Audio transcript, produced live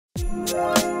What's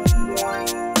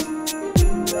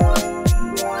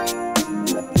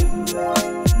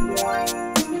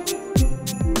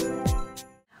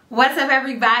up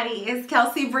everybody, it's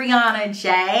Kelsee Briana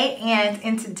J, and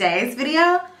in today's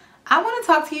video I want to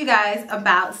talk to you guys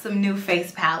about some new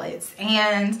face palettes.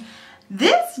 And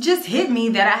this just hit me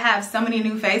that I have so many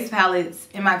new face palettes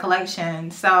in my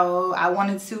collection, so I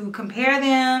wanted to compare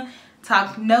them,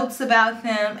 talk notes about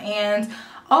them, and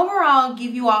overall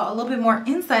give you all a little bit more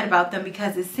insight about them,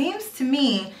 because it seems to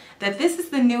me that this is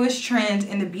the newest trend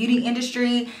in the beauty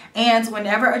industry, and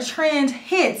whenever a trend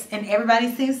hits and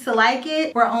everybody seems to like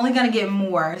it, we're only gonna get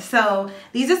more. So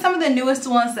these are some of the newest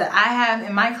ones that I have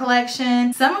in my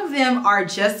collection. Some of them are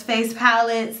just face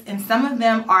palettes, and some of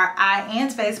them are eye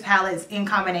and face palettes in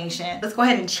combination. Let's go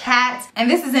ahead and chat, and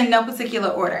this is in no particular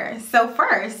order. So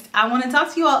first, I want to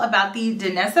talk to you all about the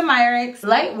Danessa Myricks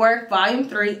Light Work Volume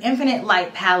 3 Infinite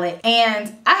Light Palette.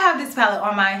 And I have this palette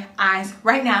on my eyes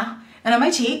right now and on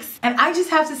my cheeks, and I just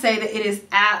have to say that it is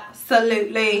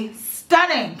absolutely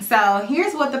stunning. So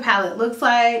here's what the palette looks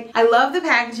like. I love the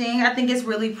packaging. I think it's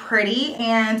really pretty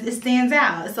and it stands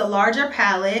out. It's a larger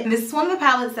palette, and this is one of the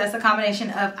palettes that's a combination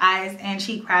of eyes and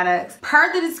cheek products.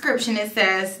 Per the description, it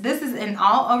says this is an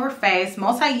all-over face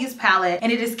multi-use palette,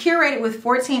 and it is curated with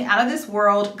 14 out of this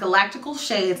world galactical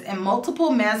shades and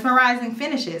multiple mesmerizing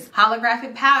finishes,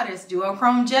 holographic powders,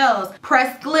 duochrome gels,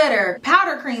 pressed glitter,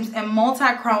 powder creams, and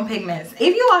multi-chrome pigments.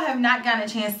 If you all have not gotten a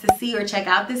chance to see or check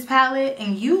out this palette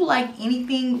and you like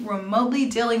anything remotely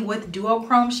dealing with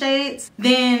duochrome shades,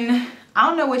 then I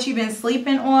don't know what you've been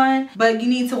sleeping on, but you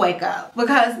need to wake up,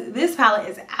 because this palette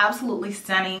is absolutely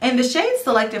stunning, and the shades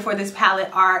selected for this palette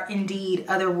are indeed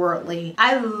otherworldly.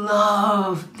 I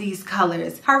love these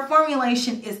colors. Her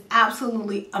formulation is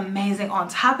absolutely amazing on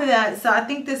top of that, so I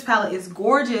think this palette is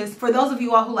gorgeous. For those of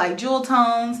you all who like jewel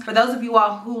tones, for those of you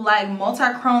all who like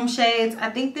multi-chrome shades, I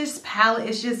think this palette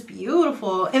is just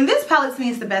beautiful. And this palette to me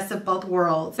is the best of both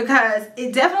worlds, because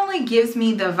it definitely gives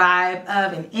me the vibe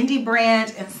of an indie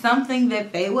brand and something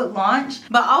that they would launch,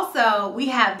 but also we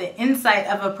have the insight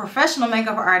of a professional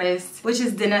makeup artist, which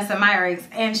is Danessa Myricks,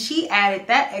 and she added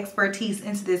that expertise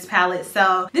into this palette.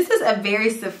 So this is a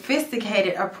very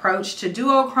sophisticated approach to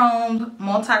duochrome,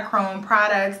 multi-chrome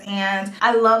products, and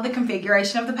I love the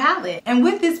configuration of the palette. And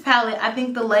with this palette, I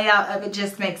think the layout of it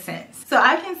just makes sense. So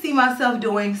I can see myself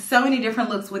doing so many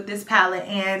different looks with this palette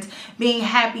and being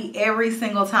happy every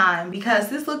single time, because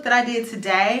this look that I did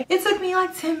today, it took me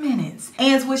like 10 minutes.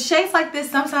 And with shades like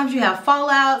this, sometimes you have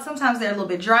fallout, sometimes they're a little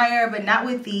bit drier, but not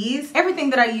with these. Everything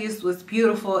that I used was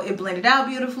beautiful. It blended out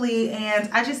beautifully, and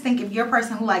I just think if you're a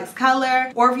person who likes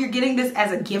color, or if you're getting this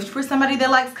as a gift for somebody that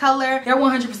likes color, they're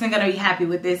 100% gonna be happy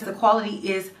with this. The quality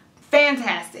is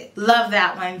fantastic. Love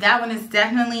that one. That one is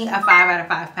definitely a 5 out of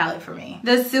 5 palette for me.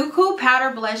 The SUQQU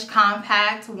Powder Blush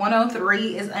Compact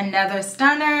 103 is another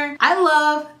stunner. I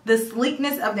love the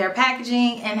sleekness of their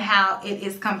packaging and how it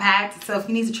is compact. So if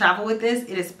you need to travel with this,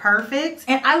 it is perfect.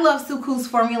 And I love SUQQU's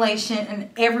formulation in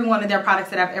every one of their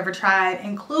products that I've ever tried,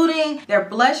 including their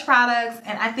blush products.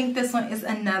 And I think this one is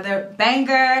another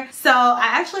banger. So I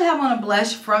actually have on a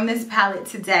blush from this palette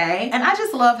today, and I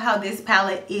just love how this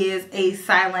palette is a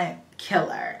silent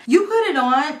killer. You put it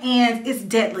on and it's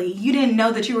deadly. You didn't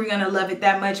know that you were gonna love it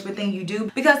that much, but then you do,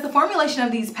 because the formulation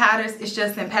of these powders is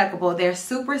just impeccable. They're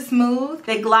super smooth,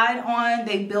 they glide on,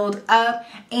 they build up,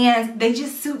 and they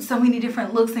just suit so many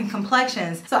different looks and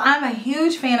complexions. So I'm a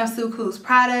huge fan of SUQQU's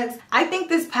products. I think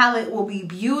this palette will be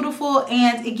beautiful,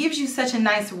 and it gives you such a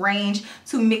nice range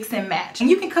to mix and match, and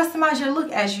you can customize your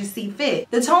look as you see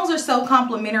fit. The tones are so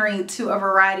complementary to a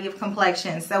variety of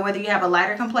complexions, so whether you have a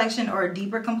lighter complexion or a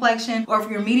deeper complexion, or if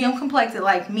you're medium complected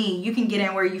like me, you can get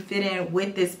in where you fit in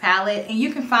with this palette, and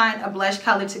you can find a blush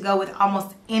color to go with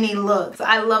almost any look. So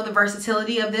I love the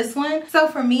versatility of this one. So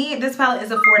for me, this palette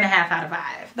is a 4.5 out of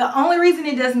 5. The only reason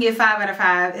it doesn't get 5 out of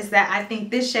 5 is that I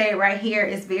think this shade right here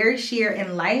is very sheer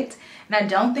and light, and I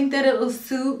don't think that it will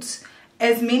suit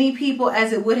as many people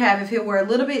as it would have if it were a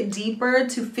little bit deeper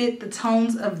to fit the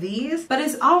tones of these, but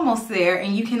it's almost there,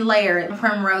 and you can layer it.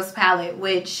 Primrose palette,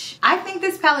 which I think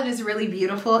this palette is really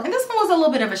beautiful, and this one was a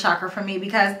little bit of a shocker for me,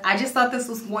 because I just thought this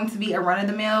was going to be a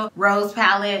run-of-the-mill rose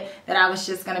palette that I was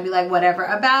just gonna be like whatever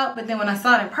about, but then when I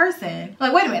saw it in person, I'm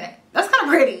like, wait a minute, That's kind of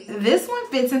pretty. This one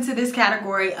fits into this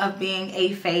category of being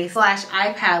a face /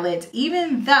 eye palette,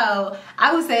 even though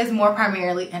I would say it's more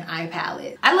primarily an eye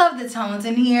palette. I love the tones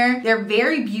in here. They're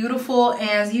very beautiful,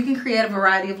 and you can create a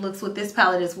variety of looks with this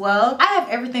palette as well. I have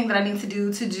everything that I need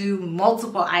to do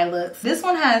multiple eye looks. This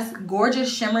one has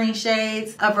gorgeous shimmering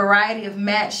shades, a variety of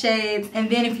matte shades, and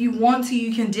then if you want to,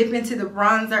 you can dip into the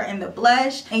bronzer and the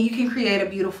blush, and you can create a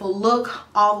beautiful look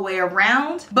all the way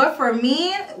around. But for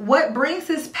me, what brings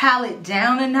this palette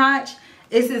down a notch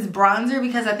is this bronzer,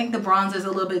 because I think the bronzer is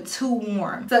a little bit too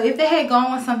warm. So if they had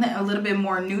gone with something a little bit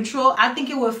more neutral, I think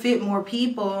it would fit more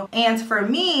people. And for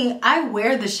me, I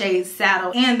wear the shade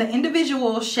Saddle, and the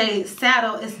individual shade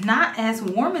Saddle is not as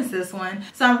warm as this one.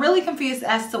 So I'm really confused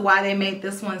as to why they made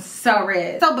this one so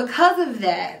red. So because of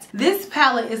that, this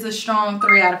palette is a strong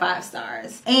 3 out of 5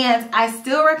 stars. And I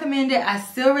still recommend it. I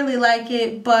still really like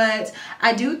it, but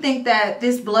I do think that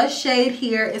this blush shade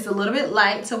here is a little bit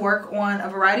light to work on a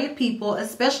variety of people,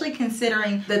 especially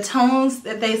considering the tones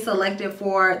that they selected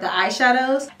for the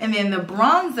eyeshadows. And then the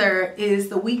bronzer is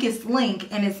the weakest link,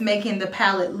 and it's making the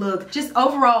palette look just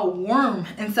overall warm.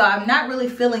 And so I'm not really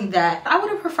feeling that. I would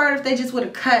have preferred if they just would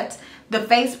have cut the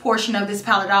face portion of this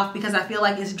palette off, because I feel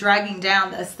like it's dragging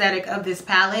down the aesthetic of this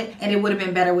palette, and it would have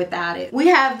been better without it. We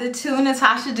have the two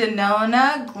Natasha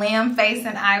Denona Glam Face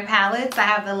and Eye palettes. I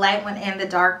have the light one and the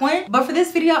dark one. But for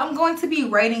this video, I'm going to be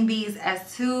rating these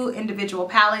as 2 individual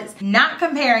palettes, not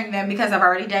comparing them, because I've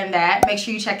already done that. Make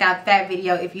sure you check out that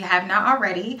video if you have not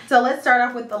already. So let's start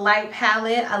off with the light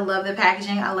palette. I love the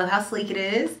packaging. I love how sleek it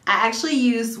is. I actually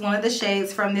used one of the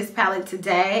shades from this palette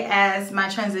today as my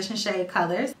transition shade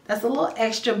colors. That's a little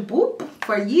extra boop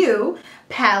for you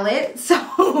palette.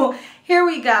 So here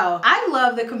we go. I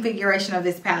love the configuration of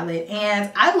this palette,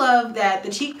 and I love that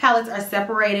the cheek palettes are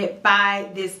separated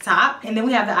by this top, and then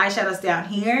we have the eyeshadows down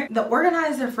here. The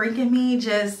organizer freaking me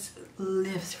just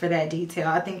lives for that detail.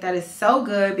 I think that is so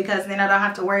good, because then I don't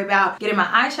have to worry about getting my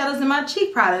eyeshadows in my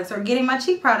cheek products, or getting my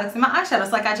cheek products in my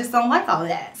eyeshadows. Like, I just don't like all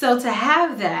that. So to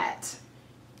have that,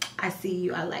 I see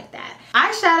you, I like that.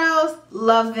 Eyeshadows,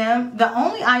 love them. The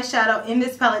only eyeshadow in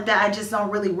this palette that I just don't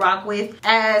really rock with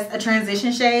as a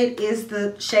transition shade is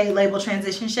the shade labeled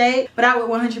transition shade. But I would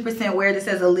 100% wear this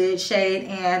as a lid shade,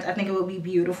 and I think it would be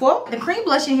beautiful. The cream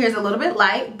blush in here is a little bit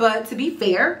light, but to be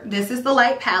fair, this is the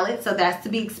light palette, so that's to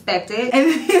be expected.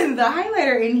 And then the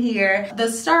highlighter in here, the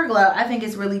Star Glow, I think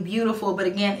is really beautiful, but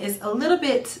again, it's a little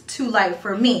bit too light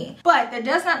for me. But that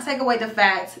does not take away the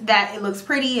fact that it looks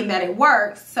pretty and that it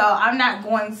works. So I'm not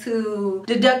going to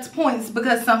deduct points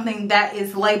because something that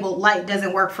is labeled light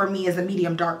doesn't work for me as a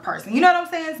medium dark person. You know what I'm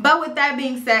saying? But with that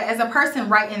being said, as a person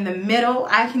right in the middle,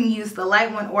 I can use the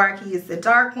light one or I can use the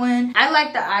dark one. I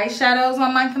like the eyeshadows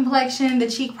on my complexion. The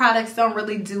cheek products don't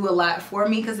really do a lot for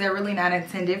me because they're really not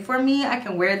intended for me. I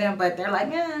can wear them, but they're like,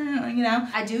 you know.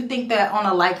 I do think that on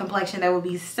a light complexion, that would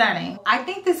be stunning. I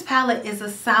think this palette is a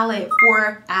solid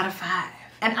 4 out of 5.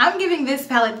 And I'm giving this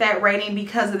palette that rating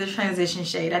because of the transition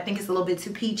shade. I think it's a little bit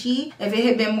too peachy. If it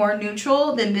had been more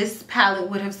neutral, then this palette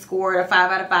would have scored a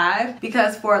 5 out of 5.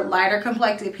 Because for lighter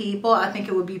complected people, I think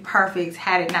it would be perfect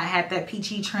had it not had that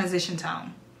peachy transition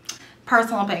tone.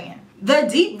 Personal opinion. The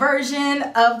deep version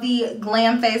of the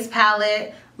Glam Face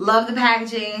palette. Love the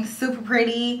packaging, super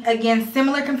pretty. Again,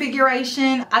 similar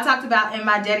configuration. I talked about in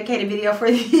my dedicated video for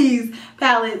these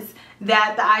palettes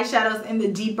that the eyeshadows in the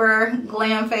deeper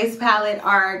Glam Face palette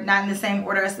are not in the same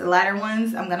order as the lighter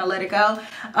ones. I'm gonna let it go.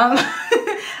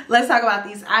 Let's talk about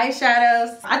these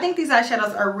eyeshadows. I think these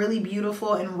eyeshadows are really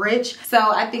beautiful and rich. So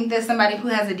I think that somebody who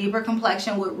has a deeper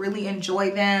complexion would really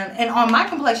enjoy them. And on my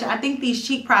complexion, I think these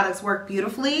cheek products work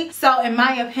beautifully. So in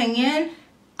my opinion,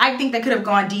 I think they could have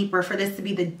gone deeper for this to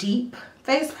be the deep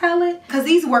face palette, because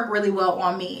these work really well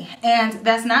on me. And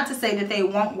that's not to say that they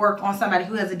won't work on somebody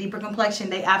who has a deeper complexion.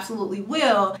 They absolutely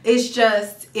will. It's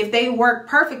just, if they work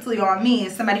perfectly on me,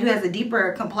 somebody who has a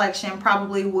deeper complexion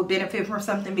probably would benefit from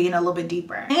something being a little bit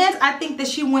deeper. And I think that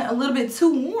she went a little bit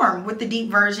too warm with the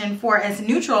deep version for as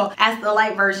neutral as the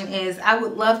light version is. I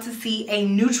would love to see a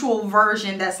neutral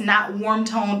version that's not warm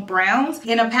toned browns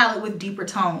in a palette with deeper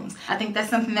tones. I think that's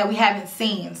something that we haven't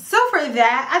seen. So for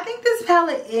that, I think this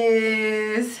palette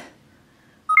is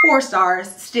 4 stars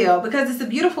still, because it's a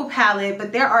beautiful palette,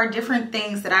 but there are different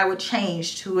things that I would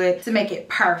change to it to make it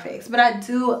perfect. But I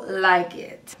do like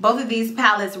it. Both of these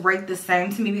palettes rate the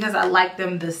same to me because I like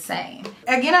them the same.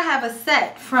 Again, I have a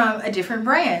set from a different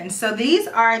brand. So these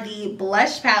are the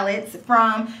blush palettes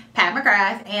from Pat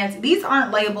McGrath, and these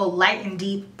aren't labeled light and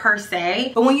deep per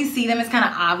se, but when you see them, it's kind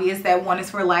of obvious that one is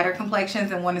for lighter complexions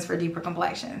and one is for deeper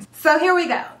complexions. So here we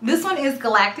go. This one is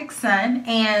Galactic Sun,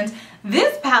 and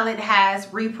this palette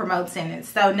has promotes in it.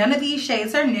 So none of these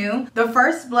shades are new. The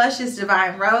first blush is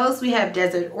Divine Rose, we have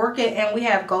Desert Orchid, and we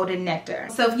have Golden Nectar.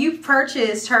 So if you've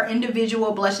purchased her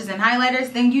individual blushes and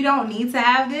highlighters, then you don't need to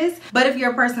have this. But if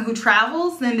you're a person who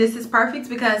travels, then this is perfect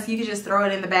because you can just throw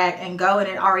it in the bag and go, and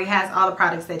it already has all the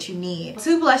products that you need.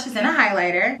 2 blushes and a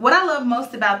highlighter. What I love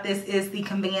most about this is the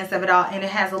convenience of it all, and it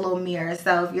has a little mirror.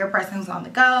 So if you're a person who's on the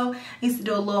go, needs to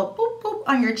do a little boop boop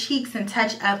on your cheeks and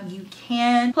touch up, you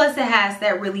can. Plus it has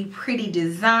that really pretty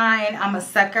design. I'm a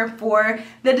sucker for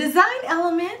the design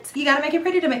element. You gotta make it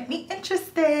pretty to make me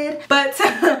interested. But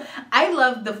I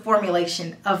love the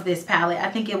formulation of this palette. I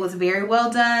think it was very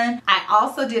well done. I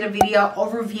also did a video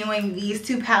overviewing these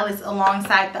 2 palettes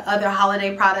alongside the other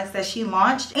holiday products that she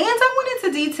launched, and I went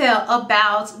into detail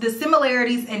about the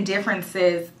similarities and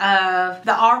differences of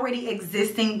the already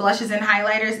existing blushes and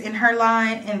highlighters in her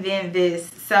line and then this.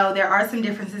 So there are some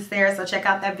differences there, so check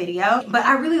out that video. But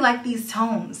I really like these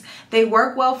tones. They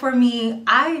work well for me.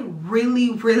 I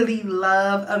really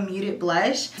love a muted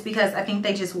blush because I think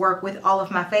they just work with all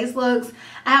of my face looks.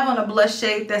 I have on a blush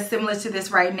shade that's similar to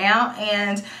this right now,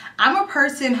 and I'm a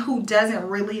person who doesn't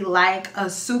really like a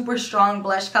super strong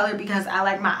blush color because I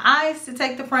like my eyes to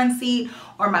take the front seat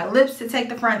or my lips to take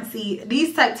the front seat.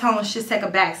 These type tones just take a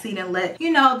back seat and let,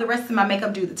 you know, the rest of my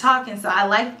makeup do the talking. So I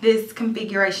like this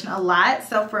configuration a lot.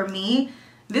 So for me,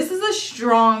 this is a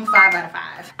strong 5 out of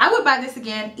 5. I would buy this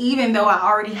again even though I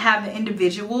already have the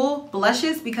individual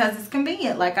blushes because it's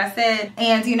convenient, like I said.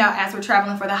 And you know, as we're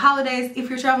traveling for the holidays, if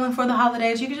you're traveling for the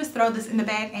holidays, you can just throw this in the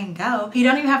bag and go. You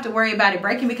don't even have to worry about it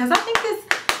breaking because I think this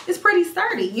is pretty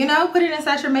sturdy, you know. Put it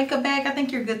inside your makeup bag, I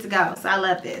think you're good to go. So I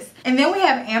love this. And then we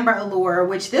have Amber Allure,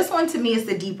 which this one to me is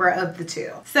the deeper of the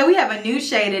 2. So we have a new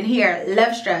shade in here,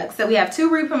 Love Struck. So we have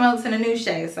 2 repromotes and a new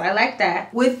shade, so I like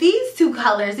that. With these 2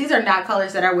 colors, these are not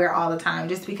colors that I wear all the time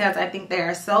just because I think they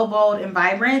are so bold and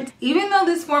vibrant. Even though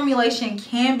this formulation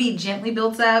can be gently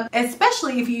built up,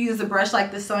 especially if you use a brush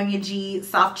like the Sonia G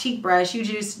soft cheek brush, you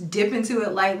just dip into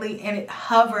it lightly and it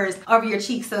hovers over your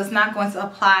cheeks, so it's not going to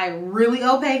apply really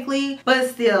opaquely. But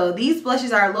still, these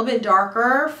blushes are a little bit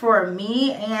darker for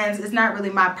me, and it's not really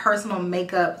my personal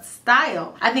makeup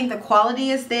style. I think the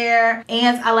quality is there,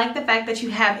 and I like the fact that you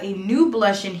have a new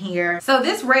blush in here. So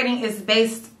this rating is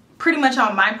based pretty much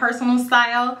on my personal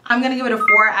style. I'm gonna give it a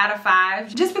 4 out of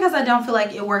 5 just because I don't feel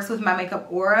like it works with my makeup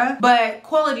aura, but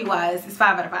quality wise it's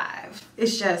 5 out of 5.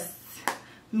 It's just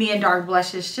me and dark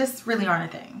blushes just really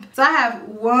aren't a thing. So I have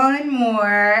one more,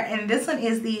 and this one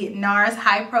is the NARS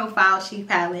High Profile Cheek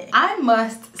Palette. I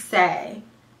must say,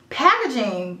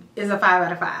 packaging is a 5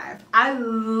 out of 5. I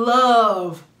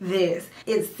love this.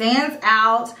 It stands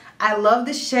out. I love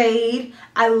the shade.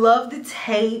 I love the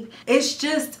tape. It's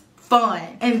just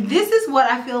fun. And this is what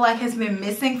I feel like has been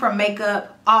missing from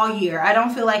makeup all year. I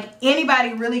don't feel like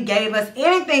anybody really gave us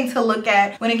anything to look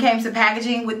at when it came to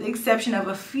packaging, with the exception of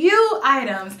a few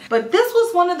items. But this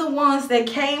was one of the ones that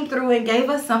came through and gave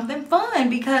us something fun,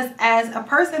 because as a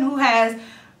person who has,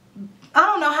 I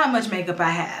don't know how much makeup I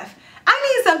have,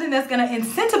 I need something that's gonna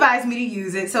incentivize me to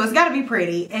use it, so it's gotta be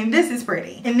pretty, and this is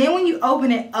pretty. And then when you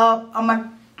open it up, oh my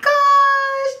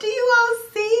gosh, do you all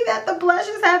see that the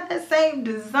blushes have the same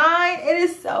design? It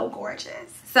is so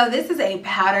gorgeous. So this is a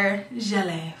powder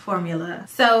gelée formula.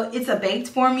 So it's a baked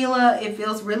formula. It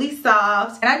feels really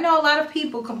soft. And I know a lot of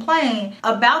people complain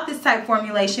about this type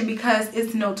formulation because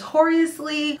it's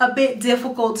notoriously a bit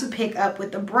difficult to pick up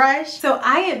with the brush. So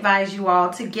I advise you all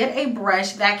to get a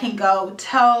brush that can go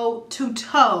toe to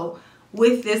toe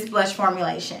with this blush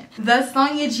formulation. The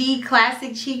Sonia G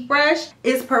Classic Cheek Brush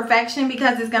is perfection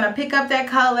because it's gonna pick up that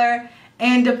color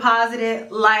and deposit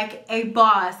it like a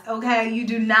boss, okay? You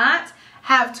do not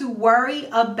have to worry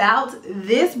about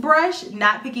this brush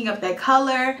not picking up that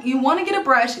color. You want to get a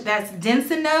brush that's dense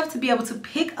enough to be able to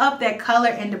pick up that color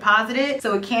and deposit it,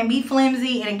 so it can't be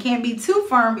flimsy and it can't be too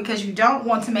firm because you don't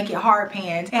want to make it hard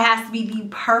panned. It has to be the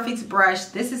perfect brush.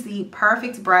 This is the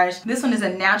perfect brush. This one is a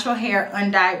natural hair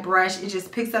undyed brush. It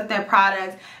just picks up that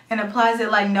product and applies it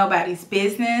like nobody's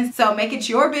business. So make it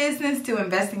your business to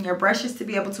invest in your brushes to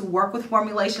be able to work with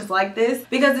formulations like this,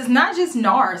 because it's not just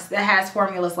NARS that has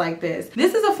formulas like this.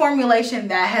 This is a formulation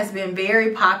that has been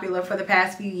very popular for the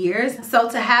past few years. So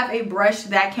to have a brush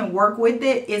that can work with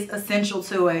it is essential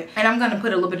to it. And I'm gonna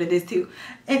put a little bit of this too.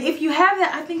 And if you have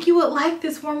that, I think you would like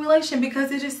this formulation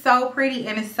because it is so pretty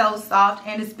and it's so soft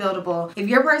and it's buildable. If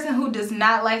you're a person who does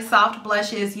not like soft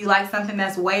blushes, you like something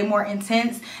that's way more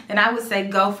intense, then I would say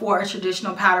go for a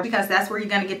traditional powder because that's where you're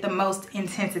gonna get the most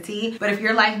intensity. But if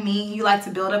you're like me, you like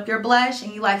to build up your blush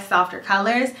and you like softer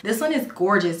colors, this one is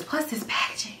gorgeous. Plus this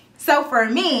packaging. So for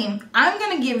me, I'm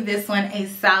gonna give this one a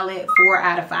solid 4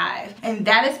 out of 5. And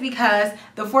that is because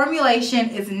the formulation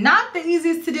is not the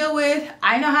easiest to deal with.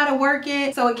 I know how to work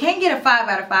it. So it can't get a 5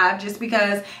 out of 5 just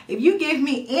because if you give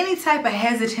me any type of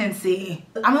hesitancy,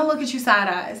 I'm gonna look at you side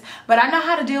eyes. But I know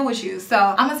how to deal with you. So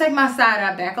I'm gonna take my side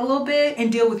eye back a little bit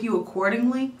and deal with you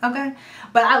accordingly, okay?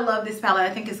 But I love this palette.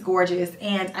 I think it's gorgeous.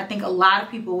 And I think a lot of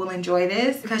people will enjoy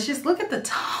this because just look at the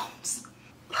tones.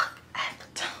 Look at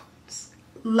the tones.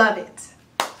 Love it.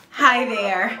 Hi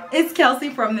there, it's Kelsey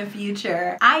from the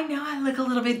future. I know I look a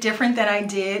little bit different than I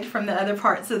did from the other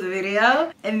parts of the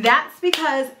video, and that's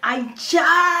because I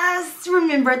just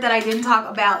remembered that I didn't talk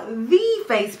about the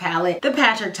face palette, the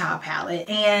Patrick Ta palette.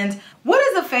 And what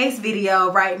is a face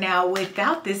video right now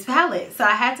without this palette? So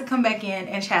I had to come back in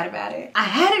and chat about it. I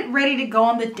had it ready to go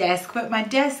on the desk, but my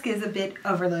desk is a bit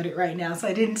overloaded right now, so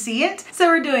I didn't see it. So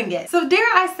we're doing it. So dare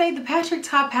I say the Patrick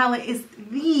Ta palette is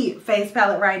the face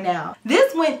palette right now.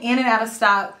 This went in and out of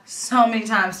stock so many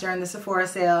times during the Sephora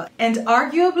sale, and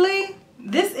arguably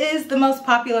this is the most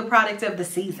popular product of the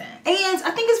season, and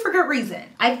I think it's for good reason.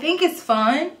 I think it's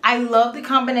fun. I love the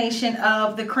combination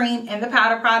of the cream and the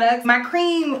powder products. My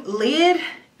cream lid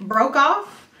broke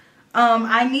off.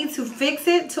 I need to fix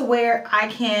it to where I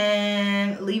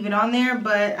can leave it on there,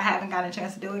 but I haven't gotten a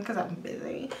chance to do it because I'm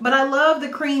busy. But I love the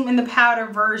cream and the powder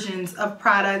versions of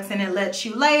products, and it lets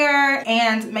you layer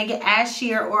and make it as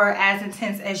sheer or as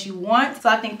intense as you want. So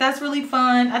I think that's really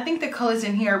fun. I think the colors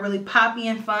in here are really poppy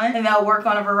and fun, and they'll work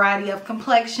on a variety of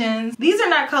complexions. These are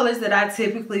not colors that I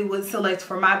typically would select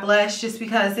for my blush just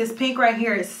because this pink right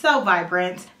here is so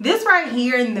vibrant. This right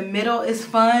here in the middle is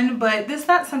fun, but this is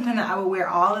not something that I would wear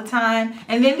all the time.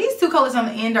 And then these two colors on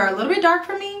the end are a little bit dark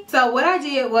for me. So what I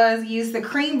did was use the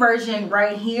cream version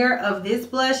right here of this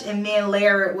blush and then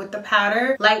layer it with the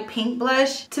powder light pink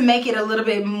blush to make it a little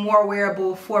bit more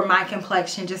wearable for my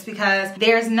complexion, just because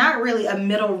there's not really a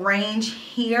middle range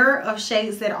here of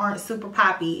shades that aren't super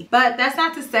poppy. But that's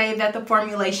not to say that the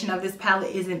formulation of this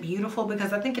palette isn't beautiful,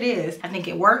 because I think it is. I think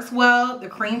it works well. The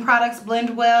cream products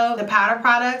blend well. The powder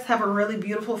products have a really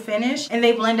beautiful finish and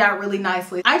they blend out really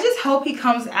nicely. I just hope he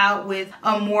comes out with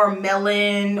a more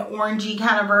melon orangey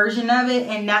kind of version of it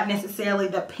and not necessarily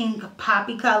the pink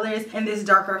poppy colors and this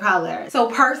darker color.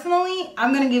 So personally,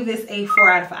 I'm gonna give this a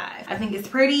 4 out of 5. I think it's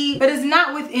pretty, but it's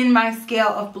not within my scale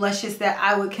of blushes that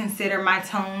I would consider my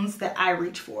tones that I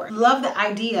reach for. Love the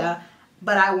idea,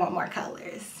 but I want more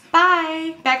colors.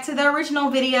 Bye, back to the original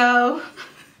video.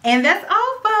 And that's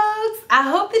all, folks. I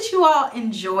hope that you all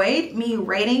enjoyed me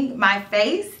rating my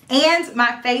face and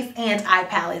eye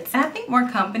palettes. And I think more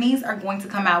companies are going to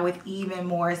come out with even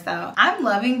more, so I'm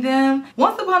loving them.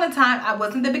 Once upon a time, I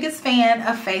wasn't the biggest fan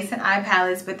of face and eye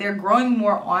palettes, but they're growing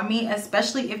more on me,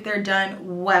 especially if they're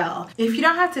done well. If you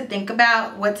don't have to think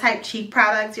about what type cheek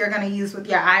products you're gonna use with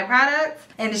your eye products,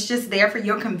 and it's just there for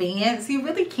your convenience, you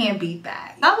really can't beat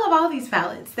that. I love all these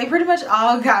palettes. They pretty much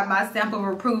all got my stamp of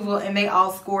approval and they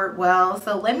all scored well.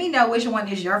 So let me know which one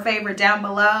is your favorite down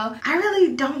below. I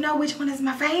really don't know which one is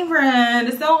my favorite.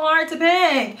 It's so hard to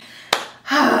pick.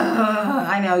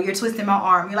 I know, you're twisting my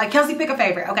arm. You're like, Kelsey, pick a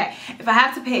favorite. Okay, if I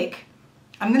have to pick,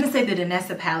 I'm gonna say the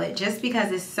Danessa palette just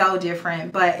because it's so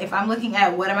different. But if I'm looking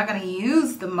at what am I gonna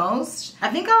use the most, I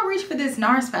think I'll reach for this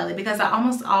NARS palette because I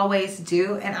almost always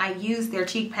do, and I use their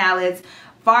cheek palettes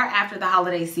far after the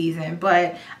holiday season.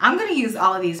 But I'm gonna use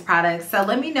all of these products, so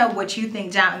let me know what you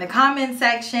think down in the comment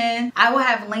section. I will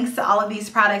have links to all of these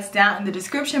products down in the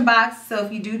description box, so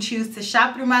if you do choose to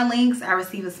shop through my links, I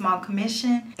receive a small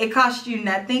commission. It costs you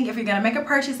nothing if you're gonna make a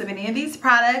purchase of any of these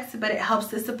products, but it helps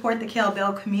to support the Kel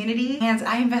Belles community, and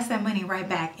I invest that money right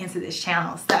back into this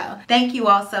channel. So thank you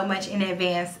all so much in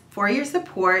advance for your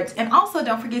support, and also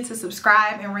don't forget to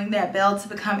subscribe and ring that bell to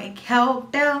become a Kel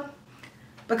Belle.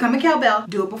 Become a Kel Belle.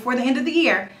 Do it before the end of the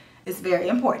year. It's very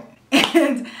important.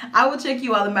 And I will check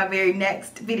you all in my very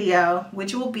next video,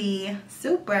 which will be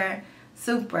super,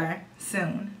 super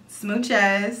soon.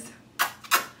 Smooches.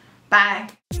 Bye.